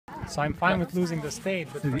So I'm fine with losing the state,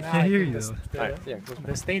 but for now, I hear I think you.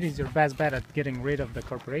 the state is your best bet at getting rid of the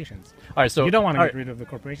corporations. All right, so You don't want to get rid of the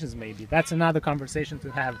corporations, maybe. That's another conversation to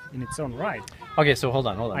have in its own right. Okay, so hold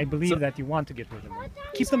on. I believe that you want to get rid of them.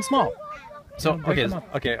 Keep them small. So break okay, them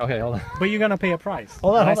up. okay, hold on. But you're gonna pay a price.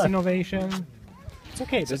 Hold on, Less hold on. innovation. It's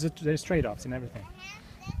okay. There's trade-offs in everything.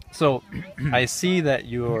 So I see that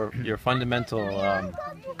your fundamental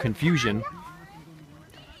confusion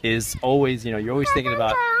is always, you're always thinking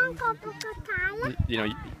about,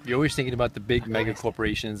 you're always thinking about the big mega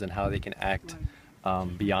corporations and how they can act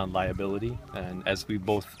beyond liability, and as we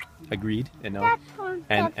both agreed, and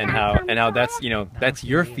how that's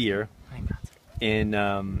your fear in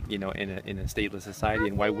in a stateless society,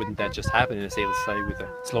 and why wouldn't that just happen in a stateless society with a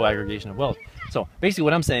slow aggregation of wealth? So basically,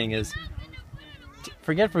 what I'm saying is,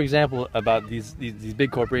 forget, for example, about these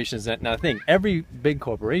big corporations. Now, think every big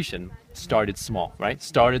corporation started small, right?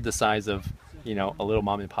 Started the size of a little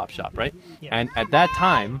mom and pop shop, right? Yeah. And at that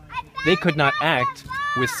time, they could not act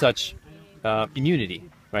with such immunity,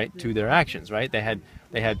 right, to their actions, right? They had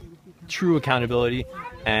true accountability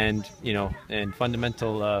and and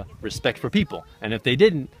fundamental respect for people. And if they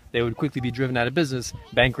didn't, they would quickly be driven out of business,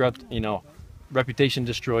 bankrupt, reputation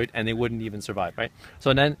destroyed, and they wouldn't even survive, right?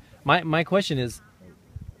 So then my question is,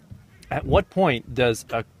 at what point does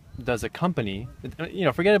a company,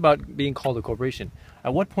 forget about being called a corporation,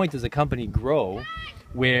 at what point does a company grow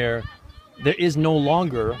where there is no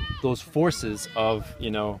longer those forces of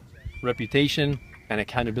reputation and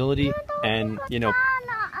accountability and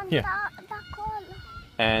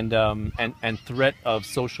and threat of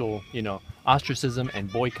social ostracism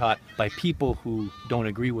and boycott by people who don't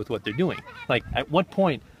agree with what they're doing? Like, at what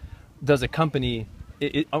point does a company,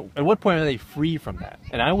 at what point are they free from that?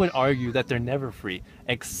 And I would argue that they're never free,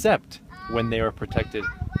 except when they are protected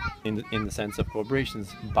in the sense of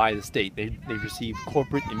corporations by the state. They receive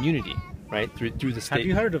corporate immunity, right, through the state. Have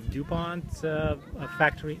you heard of DuPont, a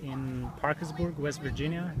factory in Parkersburg, West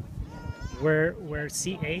Virginia, where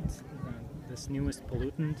C8, this newest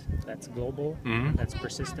pollutant that's global, that's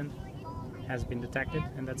persistent, has been detected,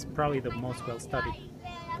 and that's probably the most well-studied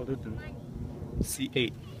pollutant.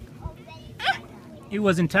 C8. It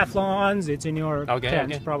was in Teflons, it's in your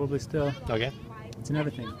tents, okay. probably still. Okay. It's in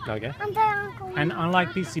everything. Okay. And unlike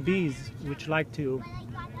PCBs, which like to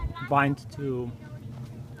bind to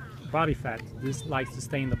body fat, this likes to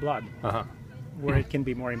stay in the blood, where it can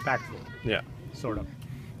be more impactful. Yeah. Sort of.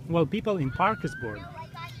 Well, people in Parkersburg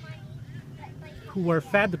who were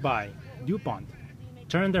fed by DuPont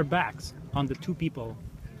turned their backs on the two people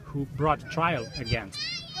who brought trial against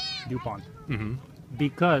DuPont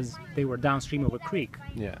because they were downstream of a creek,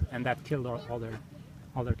 and that killed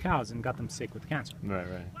all their cows and got them sick with cancer. Right.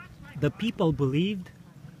 The people believed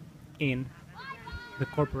in the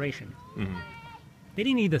corporation. They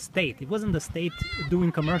didn't need the state. It wasn't the state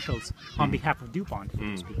doing commercials on behalf of DuPont for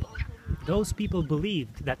those people. Those people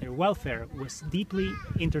believed that their welfare was deeply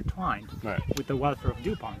intertwined with the welfare of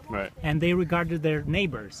DuPont. And they regarded their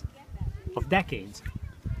neighbors of decades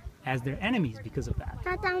as their enemies because of that.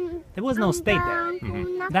 There was no state there.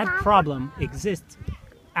 That problem exists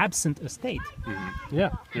absent a state.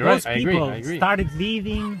 Yeah, you're Those right. people I agree. started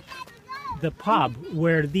leaving the pub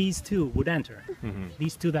where these two would enter.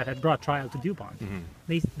 These two that had brought trial to DuPont.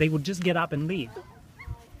 They would just get up and leave.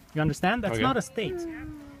 You understand? That's not a state.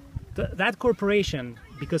 That corporation,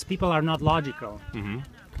 because people are not logical,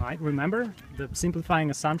 right? Remember the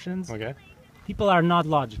simplifying assumptions? People are not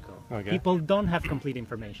logical. People don't have complete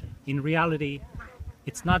information. In reality,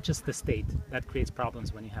 it's not just the state that creates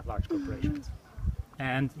problems when you have large corporations.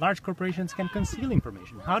 And large corporations can conceal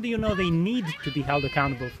information. How do you know they need to be held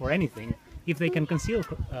accountable for anything if they can conceal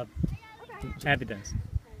evidence?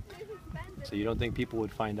 So you don't think people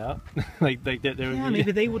would find out? Yeah,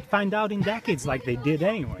 maybe they would find out in decades like they did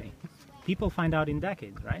anyway. People find out in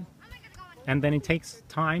decades, right? And then it takes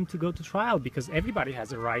time to go to trial because everybody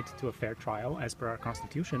has a right to a fair trial as per our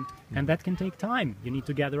Constitution, and that can take time. You need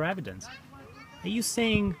to gather evidence. Are you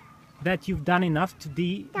saying that you've done enough to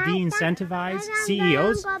de-incentivize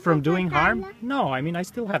CEOs from doing harm? No, I mean, I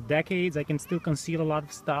still have decades. I can still conceal a lot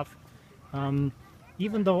of stuff.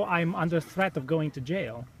 Even though I'm under threat of going to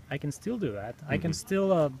jail, I can still do that. I can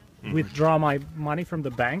still withdraw my money from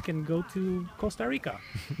the bank and go to Costa Rica.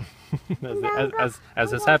 as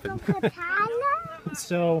has happened.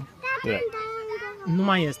 So, nu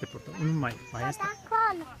mai este, nu mai este.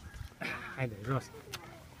 Haide, jos.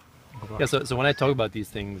 Yeah, so when I talk about these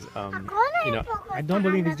things, you know. I don't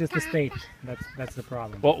believe it's just the state. That's the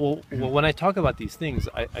problem. Well, when I talk about these things,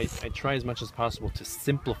 I try as much as possible to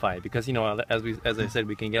simplify it, because, you know, as I said,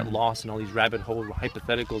 we can get lost in all these rabbit hole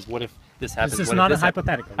hypotheticals. What if this happens? This is what not if a this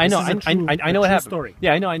hypothetical. I know, This is I know what happened. Story.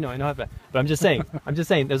 Yeah, I know. But I'm just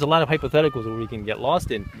saying, there's a lot of hypotheticals where we can get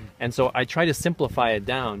lost in, and so I try to simplify it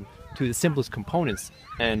down to the simplest components.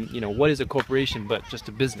 And, you know, what is a corporation but just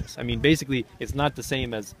a business? I mean, basically, it's not the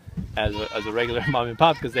same as a regular mom and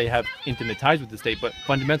pop, because they have intimate ties with the state, but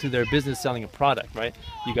fundamentally they're a business selling a product, right?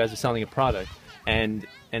 You guys are selling a product, and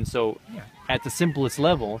so at the simplest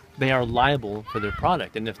level, they are liable for their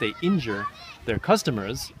product, and if they injure their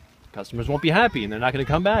customers won't be happy, and they're not going to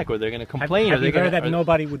come back, or they're going to complain. Have you heard that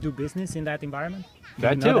nobody would do business in that environment?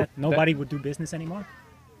 That too. Nobody would do business anymore?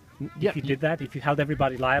 Yeah. If you did that, if you held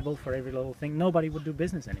everybody liable for every little thing, nobody would do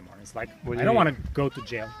business anymore. It's like, I don't want to go to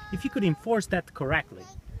jail. If you could enforce that correctly,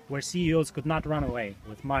 where CEOs could not run away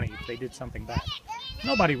with money if they did something bad,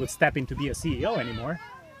 nobody would step in to be a CEO anymore,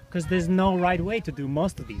 because there's no right way to do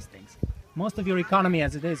most of these things. Most of your economy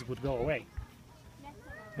as it is would go away.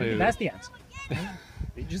 That's the answer.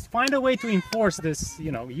 You just find a way to enforce this.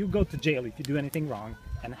 You know, you go to jail if you do anything wrong,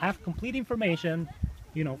 and have complete information,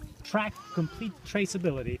 you know, track complete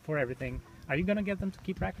traceability for everything. Are you going to get them to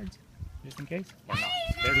keep records, just in case? Or not?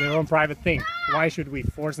 They're their own private thing. Why should we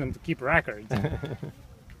force them to keep records?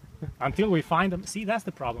 Until we find them. See, that's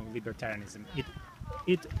the problem with libertarianism.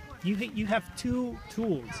 You have two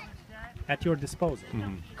tools at your disposal.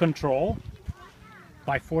 Control,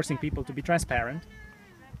 by forcing people to be transparent.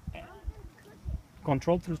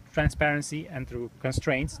 Control through transparency and through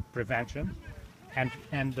constraints, prevention,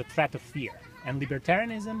 and the threat of fear. And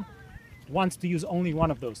libertarianism wants to use only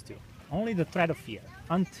one of those two, only the threat of fear.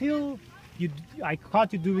 Until I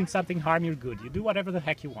caught you doing something harm, you're good. You do whatever the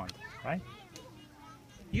heck you want, right?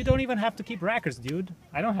 You don't even have to keep records, dude.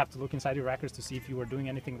 I don't have to look inside your records to see if you were doing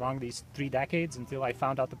anything wrong these 3 decades until I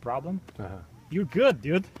found out the problem. You're good,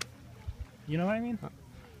 dude. You know what I mean?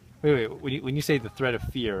 Wait. When you say the threat of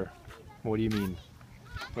fear, what do you mean?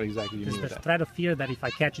 What exactly do you mean with the that? threat of fear that if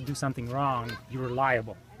I catch you do something wrong, you're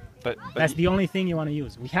liable. But that's the only thing you want to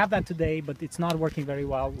use. We have that today, but it's not working very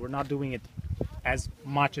well. We're not doing it as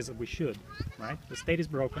much as we should, right? The state is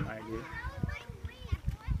broken, I agree.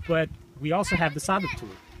 But we also have this other tool,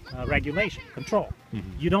 regulation, control.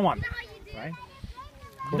 You don't want that, right?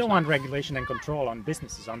 You don't want regulation and control on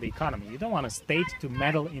businesses, on the economy. You don't want a state to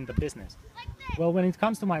meddle in the business. Well, when it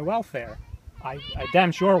comes to my welfare, I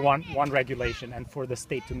damn sure want one regulation and for the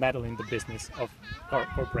state to meddle in the business of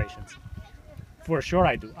corporations. For sure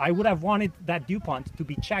I do. I would have wanted that DuPont to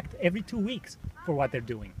be checked every 2 weeks for what they're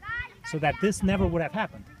doing, so that this never would have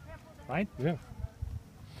happened, right? Yeah.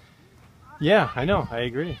 Yeah, I know. I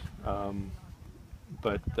agree.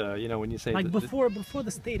 But you know, when you say like before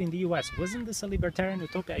the state in the U.S., wasn't this a libertarian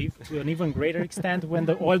utopia to an even greater extent when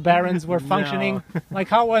the oil barons were functioning? No. Like,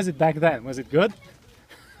 how was it back then? Was it good?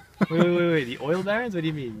 Wait. The oil barons? What do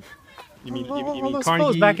you mean? You mean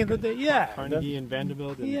Carnegie back in the day? Yeah. Carnegie and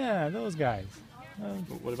Vanderbilt. And yeah, those guys.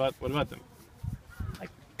 What about them?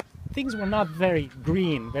 Like, things were not very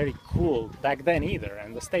green, very cool back then either,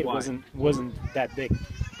 and the state wasn't that big.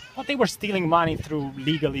 But they were stealing money through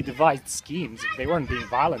legally devised schemes. They weren't being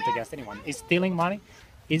violent against anyone. Is stealing money,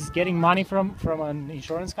 is getting money from an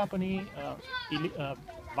insurance company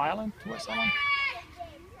violent towards someone?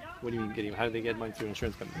 What do you mean getting? How do they get money through an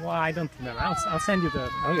insurance company? Well, I don't remember. I'll send you the.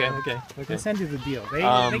 Okay. I'll send you the deal. They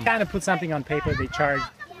kind of put something on paper.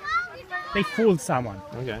 They fooled someone.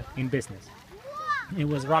 Okay. In business. It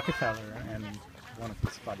was Rockefeller and one of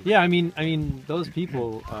his buddies. Yeah, I mean, those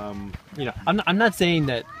people. You know, I'm not saying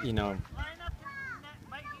that, you know,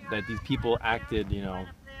 that these people acted, you know,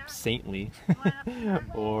 saintly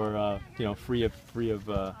or you know, free of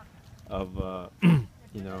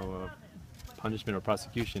you know, punishment or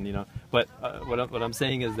prosecution, you know. But what I'm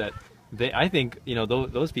saying is that I think, you know,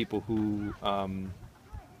 those people who I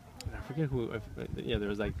forget who. Yeah, there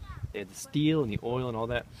was like they had the steel and the oil and all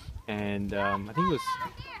that, and I think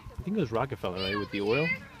it was Rockefeller, right, with the oil.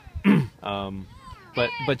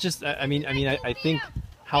 But just I think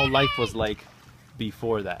how life was like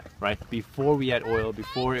before that, right? Before we had oil,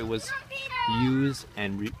 before it was used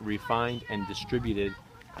and refined and distributed,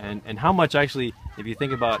 and how much actually, if you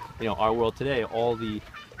think about, you know, our world today, all the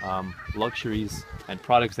luxuries and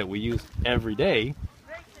products that we use every day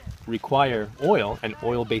require oil and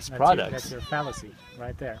oil-based products. That's your fallacy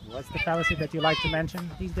right there. What's the fallacy that you like to mention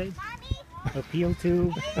these days? Appeal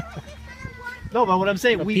to. No, but what I'm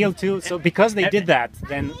saying, appeal to. So because they did that,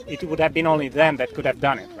 then it would have been only them that could have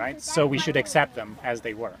done it, right? So we should accept them as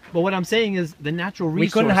they were. But what I'm saying is the natural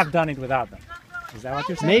resource. We couldn't have done it without them. Is that what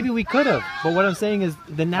you're saying? Maybe we could have, but what I'm saying is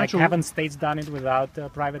the natural. Like, haven't states done it without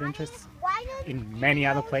private interests in many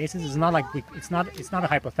other places? It's not like it's not a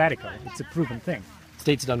hypothetical. It's a proven thing.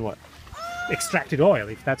 States done what? Extracted oil,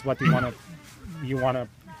 if that's what you want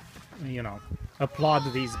to,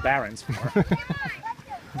 applaud these barons for.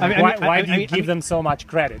 Why do you give them so much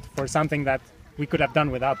credit for something that we could have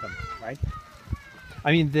done without them, right?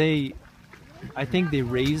 I mean, I think they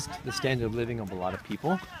raised the standard of living of a lot of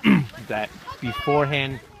people that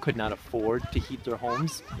beforehand could not afford to heat their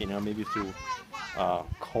homes, maybe through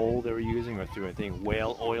coal they were using, or through, I think,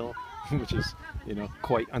 whale oil, which is,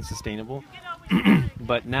 quite unsustainable.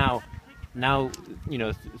 But now,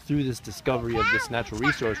 through this discovery of this natural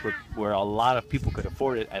resource where a lot of people could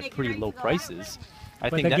afford it at pretty low prices, I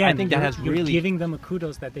think that has really... You're giving them a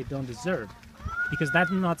kudos that they don't deserve, because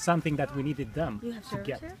that's not something that we needed them to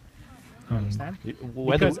get. You understand?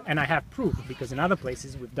 And I have proof, because in other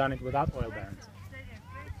places we've done it without oil barons.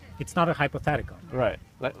 It's not a hypothetical. Right.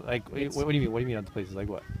 What do you mean? What do you mean other places? Like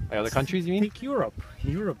what? Like other countries, you mean? Take Europe.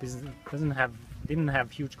 Europe didn't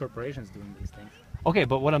have huge corporations doing these things. Okay,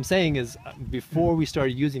 but what I'm saying is, before we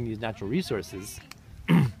started using these natural resources,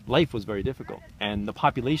 life was very difficult, and the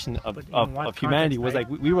population of humanity was like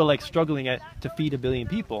we were like struggling to feed 1 billion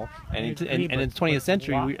people, and in the 20th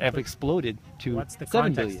century we have exploded to 7 billion. What's the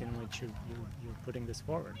context in which you're putting this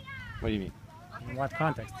forward? What do you mean? In what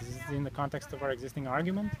context? Is this in the context of our existing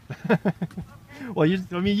argument? Well,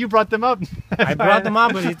 you brought them up. I brought them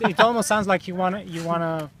up, but it almost sounds like you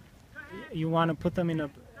wanna put them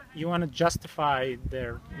in you want to justify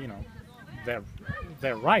their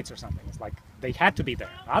rights or something. It's like they had to be there.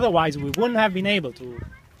 Otherwise, we wouldn't have been able to,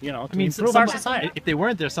 improve our society. If they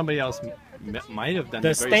weren't there, somebody else might have done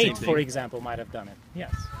the very same thing. state, for example, might have done it.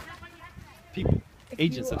 Yes. People,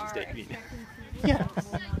 agents of the state.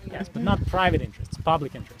 Yes, but not private interests,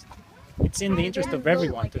 public interests. It's in the interest of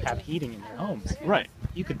everyone to have heating in their homes. Right.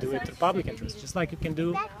 You could do it to public interests, just like you can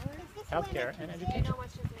do healthcare and education.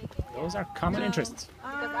 Those are common interests.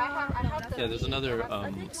 Yeah, there's another.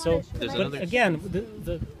 Again,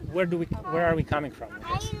 where are we coming from with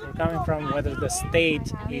this? We're coming from whether the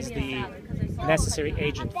state is the necessary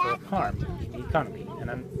agent for harm in the economy,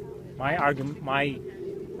 and my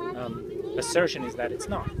assertion is that it's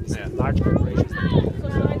not. It's large corporations that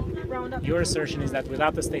do it. Your assertion is that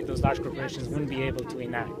without the state, those large corporations wouldn't be able to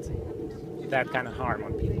enact that kind of harm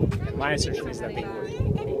on people. And my assertion is that they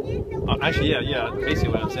would. Actually, yeah. Basically,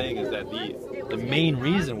 what I'm saying is that the main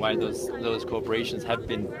reason why those corporations have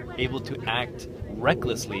been able to act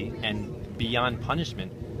recklessly and beyond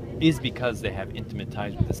punishment is because they have intimate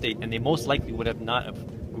ties with the state, and they most likely would have not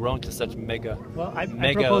have grown to such mega. Well, I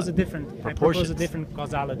propose a different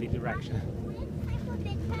causality direction.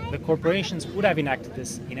 The corporations would have enacted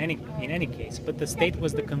this in any case, but the state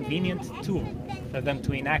was the convenient tool for them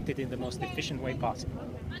to enact it in the most efficient way possible.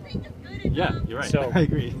 Yeah, you're right. So I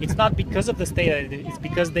agree. It's not because of the state; it's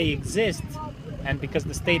because they exist, and because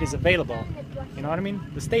the state is available. You know what I mean?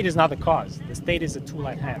 The state is not the cause. The state is a tool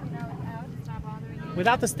at hand.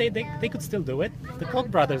 Without the state, they could still do it. The Koch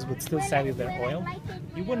brothers would still sell you their oil.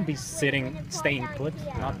 You wouldn't be staying put,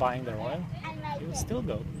 not buying their oil. You would still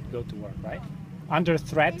go to work, right? Under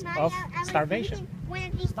threat of starvation.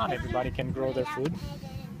 Not everybody can grow their food.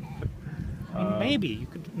 I mean,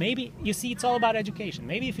 maybe you see, it's all about education.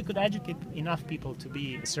 Maybe if you could educate enough people to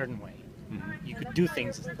be a certain way, you could do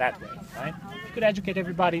things that way, right? If you could educate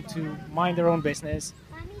everybody to mind their own business,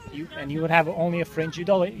 you would have only a fringe.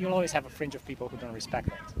 You'll always have a fringe of people who don't respect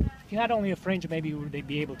that. If you had only a fringe, maybe they'd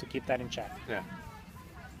be able to keep that in check. Yeah.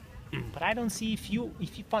 But I don't see if you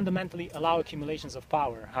fundamentally allow accumulations of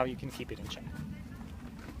power, how you can keep it in check.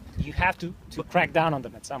 You have to crack down on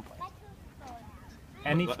them at some point.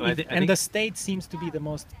 And the state seems to be the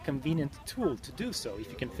most convenient tool to do so if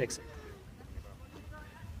you can fix it.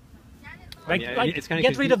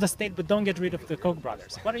 Get rid of the state, but don't get rid of the Koch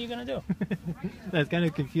brothers. What are you going to do? That's kind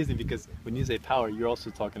of confusing, because when you say power, you're also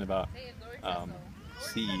talking about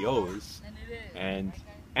CEOs and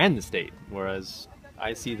the state, whereas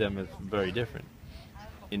I see them as very different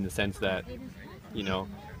in the sense that,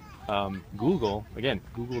 Google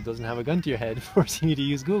doesn't have a gun to your head forcing you to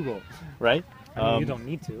use Google, right? I mean, you don't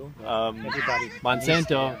need to. Everybody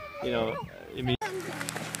Monsanto,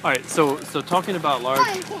 All right, so talking about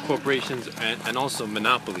large corporations and also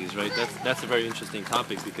monopolies, right? That's a very interesting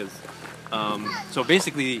topic, because so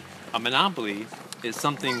basically a monopoly is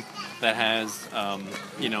something that has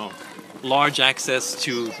large access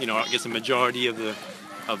to I guess a majority of the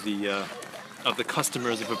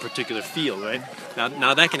customers of a particular field, right?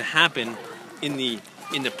 Now that can happen in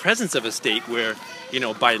the presence of a state where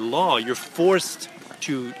by law you're forced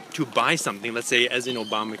to buy something, let's say as in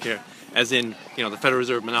Obamacare, as in the Federal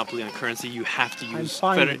Reserve monopoly on currency, you have to use. I'm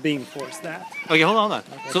fine with being forced that. Okay, hold on.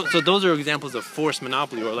 So those are examples of forced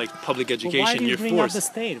monopoly or like public education. Well, why do you You're bring forced. up the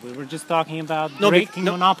state? We were just talking about breaking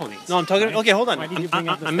monopolies. No, I'm talking. Right? Okay, hold on. Why did you bring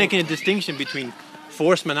up the I'm state? making a distinction between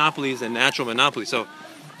forced monopolies and natural monopolies. So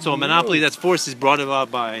a monopoly that's forced is brought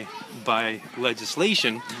about by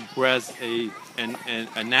legislation, whereas a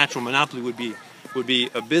natural monopoly would be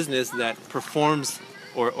a business that performs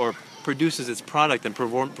or produces its product and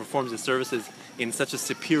performs its services in such a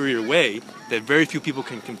superior way that very few people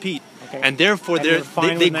can compete, and therefore you're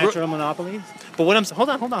fine with natural monopolies. But what I'm hold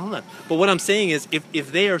on. But what I'm saying is,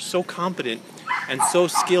 if they are so competent and so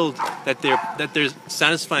skilled that they're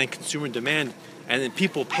satisfying consumer demand, and then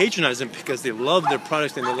people patronize them because they love their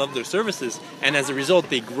products and they love their services, and as a result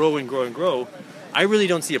they grow and grow and grow, I really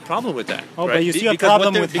don't see a problem with that. Oh, right? but you see a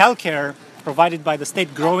problem with healthcare provided by the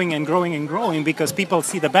state growing and growing and growing because people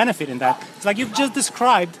see the benefit in that. It's like you've just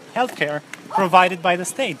described healthcare provided by the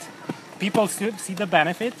state. People see the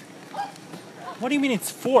benefit. What do you mean it's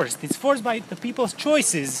forced? It's forced by the people's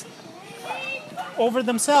choices over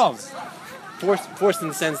themselves. Forced in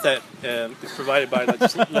the sense that it's provided by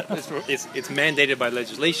it's mandated by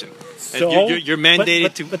legislation. So and you're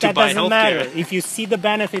mandated to that buy doesn't healthcare. matter. If you see the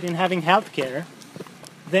benefit in having healthcare,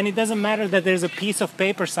 then it doesn't matter that there's a piece of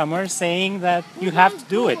paper somewhere saying that you have to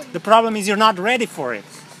do it. The problem is you're not ready for it.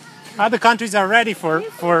 Other countries are ready for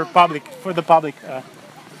public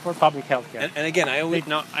healthcare. And again, I always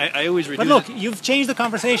reduce. But look, you've changed the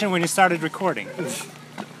conversation when you started recording.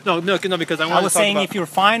 No, because I was saying if you're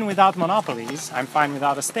fine without monopolies, I'm fine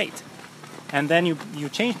without a state. And then you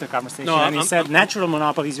changed the conversation and you said natural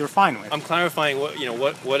monopolies you're fine with. I'm clarifying what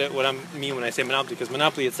I mean when I say monopoly, because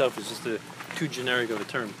monopoly itself is just too generic of a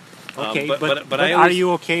term. Okay, but are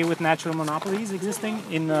you okay with natural monopolies existing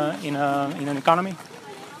in an economy?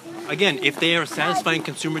 Again, if they are satisfying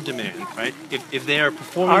consumer demand, right? If they are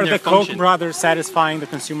performing their their function. Are the function, Koch brothers satisfying the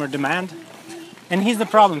consumer demand? And here's the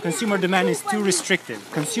problem: consumer demand is too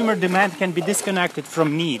restrictive. Consumer demand can be disconnected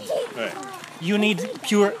from need. right? You need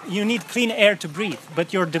clean air to breathe,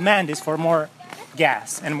 but your demand is for more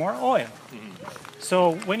gas and more oil.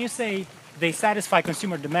 So when you say they satisfy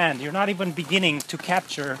consumer demand, you're not even beginning to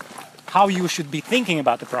capture how you should be thinking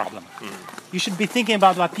about the problem. You should be thinking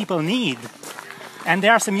about what people need, and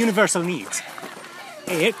there are some universal needs.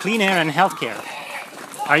 Clean air and healthcare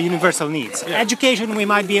are universal needs. Yeah. Education, we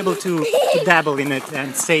might be able to dabble in it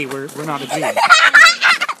and say we're not agreeing.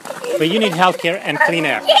 But you need healthcare and clean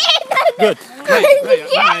air. Good. Right.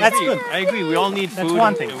 No, That's good. I agree. We all need food. That's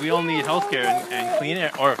one thing. And we all need healthcare and clean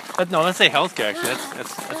air. Let's say healthcare. Actually,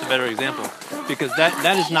 that's a better example, because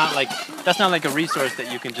that's not like a resource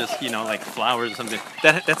that you can just like flowers or something.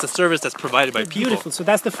 That's a service that's provided by people. Beautiful. So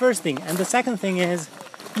that's the first thing, and the second thing is,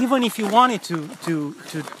 even if you wanted to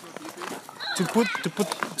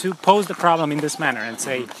pose the problem in this manner and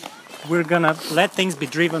say, we're gonna let things be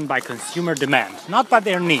driven by consumer demand, not by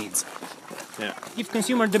their needs. Yeah. If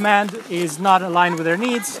consumer demand is not aligned with their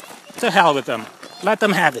needs, to hell with them. Let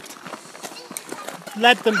them have it.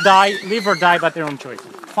 Let them die, live or die by their own choices.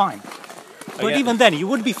 Fine. But even then, you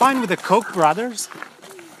would be fine with the Koch brothers.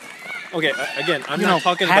 Okay. Again, I'm You not know,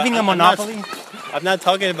 talking having about a monopoly. I'm not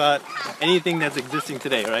talking about anything that's existing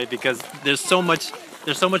today, right? Because there's so much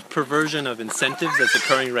perversion of incentives that's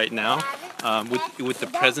occurring right now. With the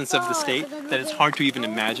presence of the state, that it's hard to even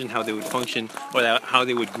imagine how they would function or how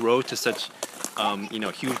they would grow to such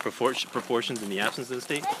huge proportions in the absence of the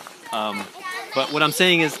state. But what I'm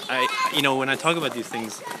saying is, when I talk about these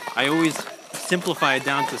things, I always simplify it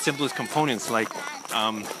down to the simplest components, like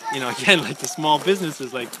again, like the small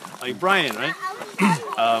businesses, like Brian, right?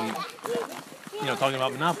 Talking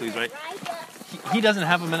about monopolies, right? He doesn't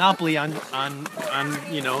have a monopoly on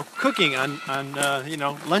cooking, on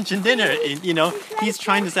lunch and dinner. He's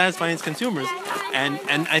trying to satisfy his consumers, and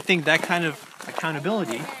I think that kind of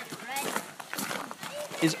accountability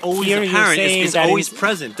is always apparent. It's always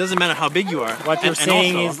present. Doesn't matter how big you are. What you're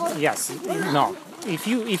saying is yes, no. If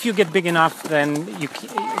you get big enough, then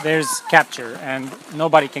there's capture, and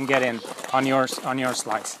nobody can get in on your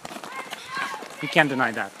slice. You can't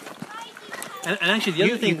deny that. And actually, the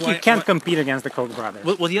other thing you can't compete against the Koch brothers.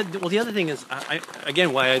 Well, the other thing is,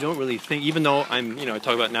 why I don't really think, even though I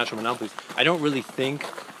talk about natural monopolies, I don't really think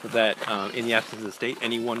that in the absence of the state,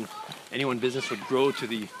 any one business would grow to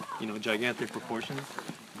the gigantic proportions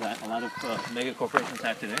that a lot of mega corporations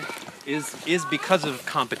have today. Is because of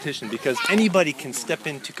competition, because anybody can step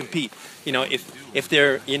in to compete. If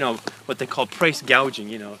they're what they call price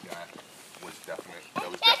gouging.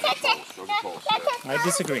 I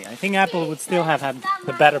disagree. I think Apple would still have had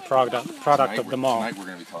the better product of them all. Tonight we're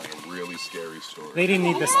going to be telling a really scary story. They didn't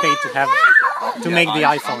need the state to make the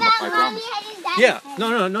iPhone. I promise. Yeah,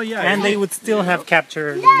 no, yeah. And they would still have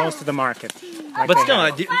captured most of the market. Like But they still,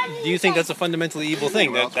 have. do you think that's a fundamentally evil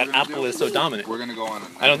thing that Apple is so dominant? We're going to go on.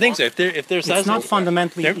 I don't think so. If they're It's not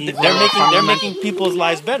fundamentally they're evil. they're making people's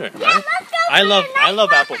lives better, right? I love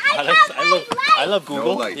Apple products. I love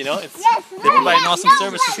Google. You know, they provide an awesome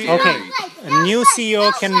service to people. Okay, a new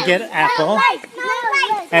CEO can get Apple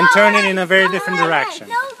and turn it in a very different direction.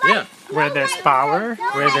 Yeah. Where there's power,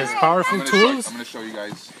 where there's powerful tools, I'm going to show you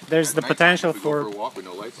guys. there's the potential for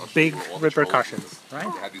big repercussions,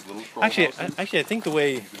 right? Actually, I think the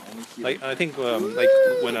way, like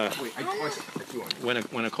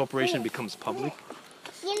when a corporation becomes public,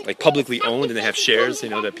 like publicly owned, and they have shares, you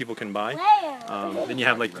know, that people can buy, then you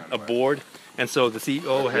have like a board, and so the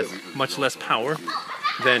CEO has much less power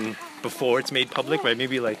than before it's made public, right?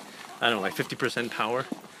 Maybe like, I don't know, like 50% power,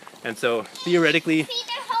 and so theoretically,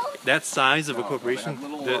 that size of a corporation,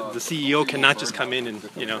 the CEO cannot just come in and,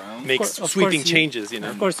 you know, make sweeping changes, you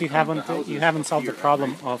know. Of course, you haven't solved the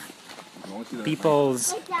problem of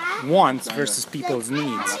people's wants versus people's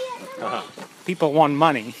needs. People want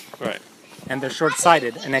money, Right. and they're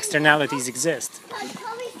short-sighted, and externalities exist.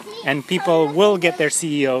 And people will get their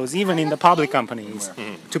CEOs, even in the public companies,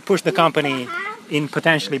 to push the company in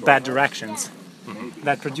potentially bad directions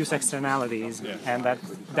that produce externalities and that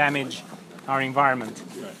damage our environment.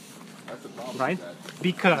 Right?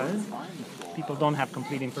 Because people don't have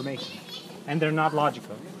complete information. And they're not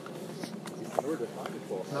logical.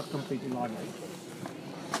 Not completely logical.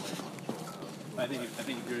 I think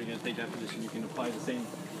if you're going to take that position, you can apply the same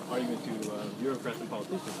argument to bureaucrats and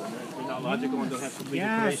politicians. If they're not logical and don't have complete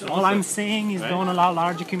Yes, information. all I'm saying is don't allow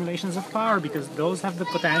large accumulations of power because those have the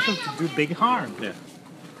potential to do big harm. Yeah.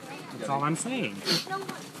 That's all I'm saying.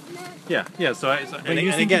 Yeah. But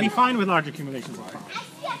you seem to be fine with large accumulations of power.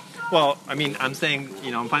 Well, I mean, I'm saying,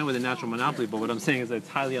 you know, I'm fine with a natural monopoly, but what I'm saying is that it's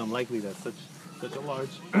highly unlikely that such a large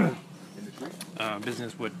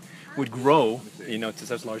business would grow, you know, to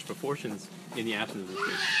such large proportions in the absence of the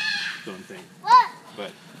state. That's what I'm saying.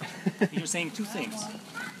 But You're saying two things.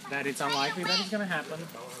 That it's unlikely that it's going to happen,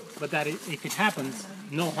 but that if it happens,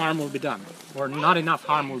 no harm will be done. Or not enough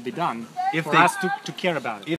harm will be done for us to care about it.